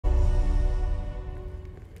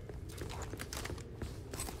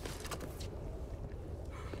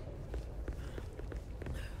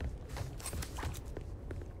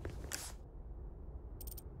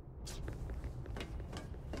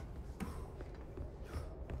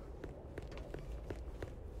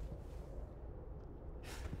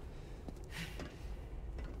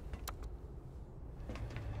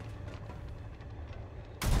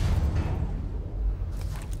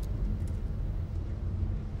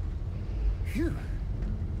Phew.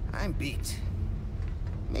 I'm beat.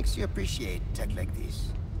 Makes you appreciate tech like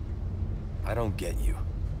this. I don't get you.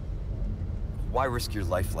 Why risk your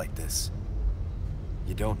life like this?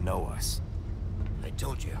 You don't know us. I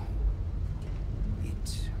told you.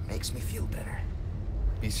 It makes me feel better.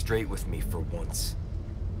 Be straight with me for once.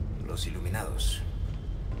 Los Iluminados.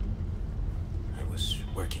 I was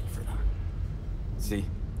working for them. See?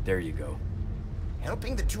 There you go.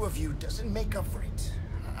 Helping the two of you doesn't make up for it.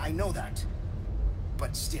 I know that.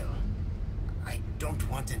 But still, I don't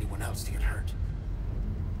want anyone else to get hurt.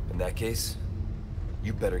 In that case,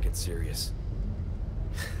 you better get serious.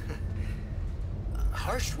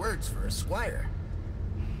 Harsh words for a squire.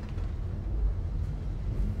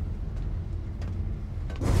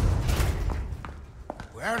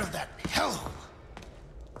 We're out of that hellhole.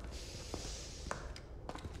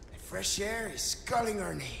 The fresh air is calling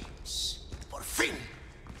our names. Por fin!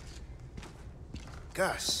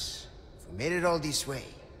 Gus, if we made it all this way,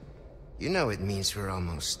 you know it means we're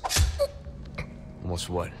almost... Almost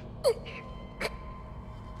what?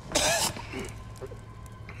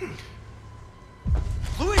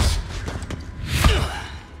 Luis!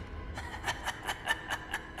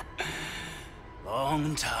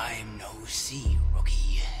 Long time no see,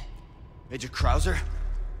 rookie. Major Krauser?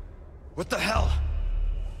 What the hell?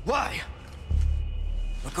 Why?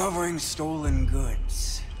 Recovering stolen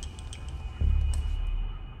goods.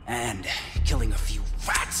 And killing a few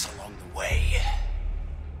rats along the way.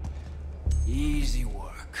 Easy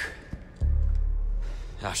work.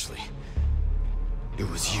 Ashley, it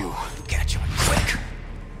was you. Catch on quick.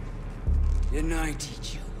 Didn't I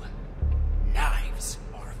teach you? Knives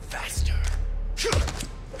are faster.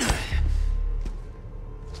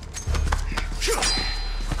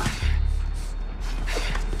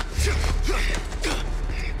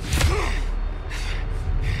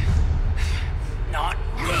 Not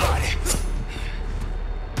good.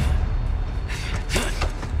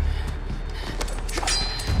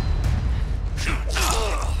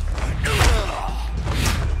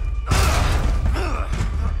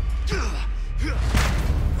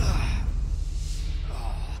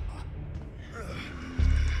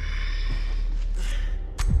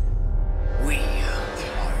 We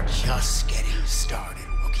are just getting started,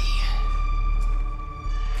 rookie.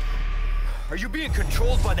 Are you being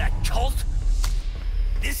controlled by that cult?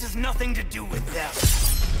 This has nothing to do with them.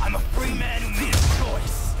 I'm a free man who made a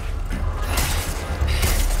choice.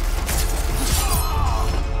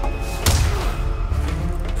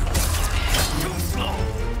 Too slow.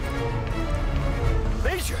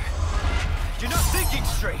 Major! You're not thinking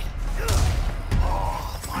straight!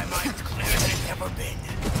 Oh, my mind's clearer than it's ever been.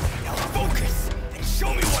 Now focus and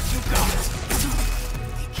show me what you got.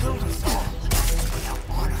 They killed us all. Without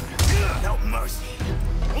honor, without mercy.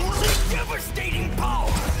 Only devastating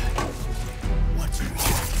power. What's wrong?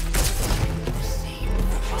 Save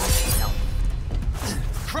for myself.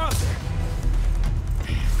 Krauser!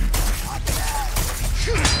 Not bad.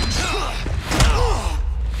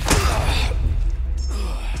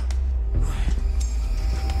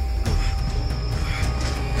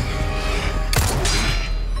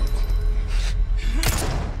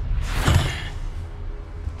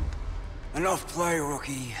 Enough play,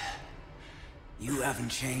 rookie. You haven't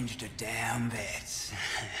changed a damn bit.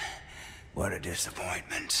 What a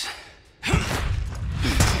disappointment.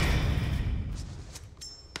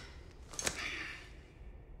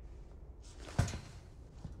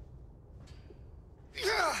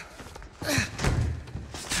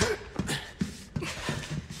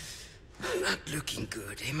 Not looking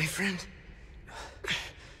good, eh, my friend?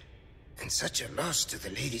 And such a loss to the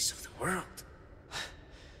ladies of the world.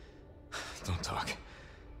 Don't talk.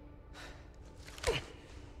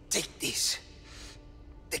 Take this.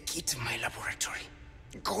 The key to my laboratory.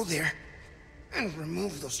 Go there and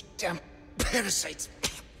remove those damn parasites.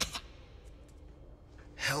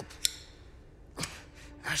 Help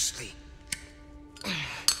Ashley.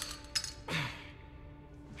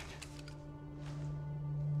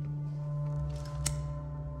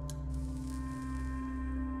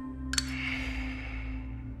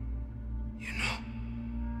 You know,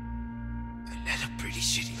 I led a pretty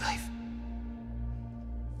shitty life.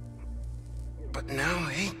 But now,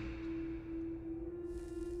 eh?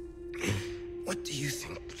 What do you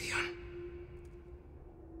think, Leon?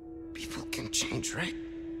 People can change, right?